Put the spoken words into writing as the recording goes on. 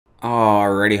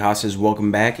Alrighty, hosses,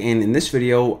 welcome back, and in this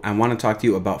video I want to talk to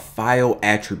you about file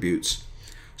attributes.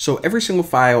 So every single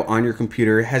file on your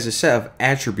computer has a set of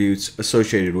attributes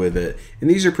associated with it, and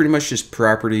these are pretty much just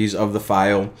properties of the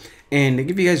file. And to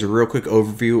give you guys a real quick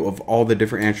overview of all the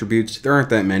different attributes, there aren't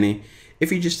that many.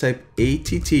 If you just type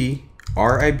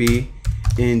ATTRIB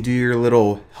and do your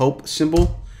little help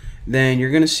symbol, then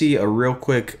you're going to see a real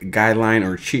quick guideline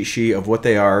or cheat sheet of what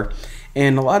they are.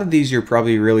 And a lot of these you're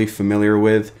probably really familiar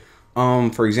with.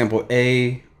 For example,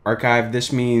 archive,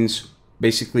 this means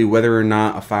basically whether or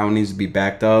not a file needs to be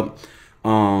backed up.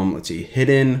 Let's see,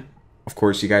 hidden, of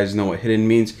course you guys know what hidden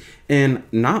means. And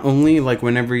not only like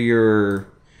whenever you're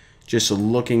just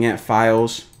looking at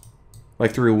files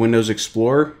like through Windows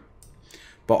Explorer,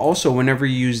 but also whenever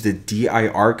you use the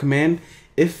dir command,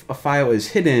 if a file is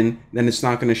hidden, then it's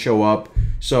not going to show up.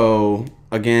 So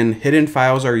again, hidden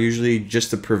files are usually just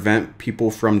to prevent people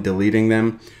from deleting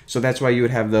them. So that's why you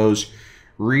would have those.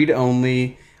 Read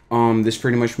only. This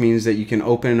pretty much means that you can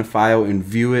open a file and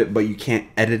view it, but you can't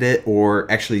edit it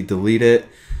or actually delete it.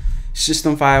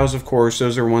 System files, of course,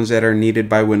 those are ones that are needed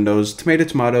by Windows. Tomato,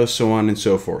 tomato, so on and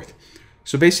so forth.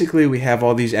 So basically we have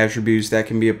all these attributes that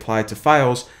can be applied to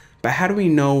files, but how do we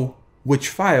know which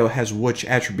file has which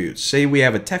attributes? Say we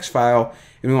have a text file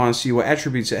and we want to see what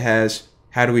attributes it has.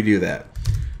 How do we do that?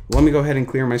 Let me go ahead and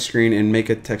clear my screen and make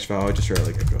a text file. I just write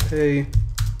like echo hey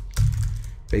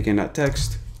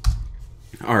bacon.txt.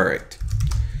 All right.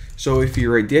 So if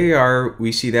you write dir,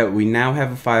 we see that we now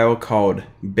have a file called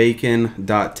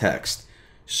bacon.txt.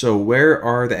 So where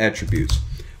are the attributes?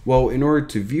 Well, in order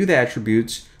to view the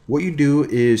attributes, what you do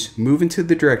is move into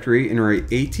the directory and write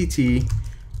attrib.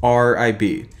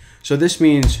 So this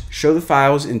means show the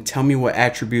files and tell me what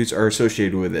attributes are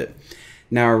associated with it.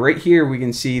 Now right here we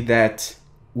can see that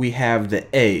we have the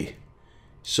A.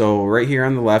 So right here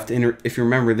on the left, and if you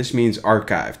remember, this means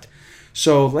archived.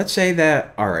 So let's say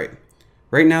that, all right,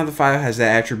 right now the file has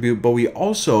that attribute, but we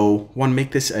also want to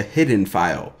make this a hidden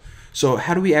file. So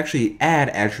how do we actually add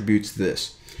attributes to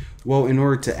this? Well, in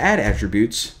order to add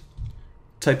attributes,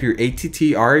 type your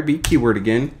attrib keyword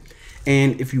again.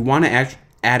 And if you want to add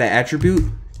an attribute,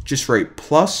 just write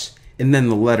plus and then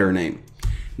the letter name.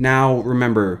 Now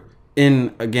remember,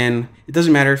 again, it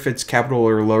doesn't matter if it's capital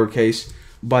or lowercase,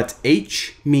 but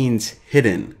H means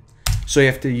hidden. So you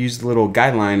have to use the little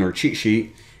guideline or cheat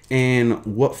sheet. And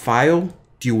what file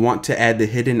do you want to add the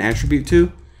hidden attribute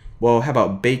to? Well, how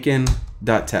about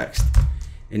bacon.txt?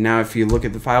 And now if you look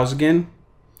at the files again,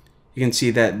 you can see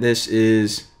that this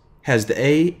has the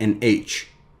A and H.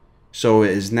 So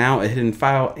it is now a hidden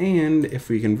file. And if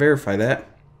we can verify that,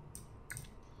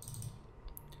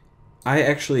 I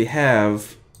actually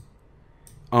have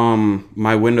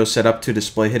my window set up to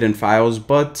display hidden files,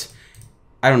 but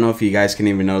I don't know if you guys can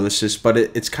even notice this, but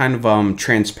it's kind of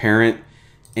transparent,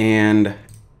 and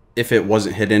if it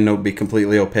wasn't hidden, it would be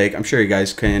completely opaque. I'm sure you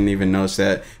guys can't even notice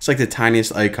that. It's like the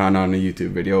tiniest icon on a YouTube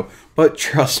video, but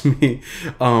trust me,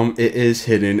 it is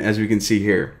hidden, as we can see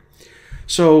here.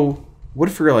 So what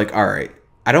if we're like, all right,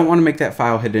 I don't want to make that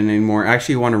file hidden anymore. I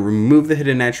actually want to remove the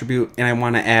hidden attribute, and I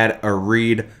want to add a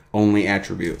read-only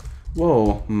attribute.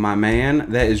 Whoa, my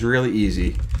man, that is really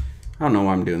easy. I don't know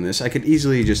why I'm doing this. I could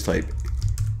easily just type,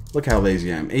 look how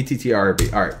lazy I am,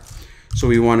 attrib. All right, so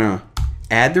we want to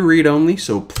add the read-only,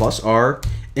 so plus R,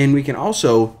 and we can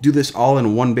also do this all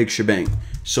in one big shebang.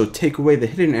 So take away the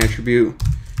hidden attribute,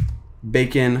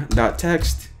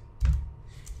 bacon.txt,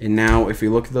 and now if we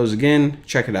look at those again,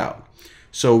 check it out.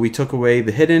 So we took away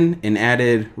the hidden and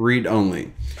added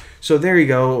read-only. So there you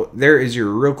go. There is your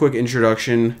real quick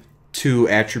introduction to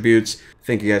attributes.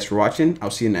 Thank you guys for watching.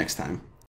 I'll see you next time.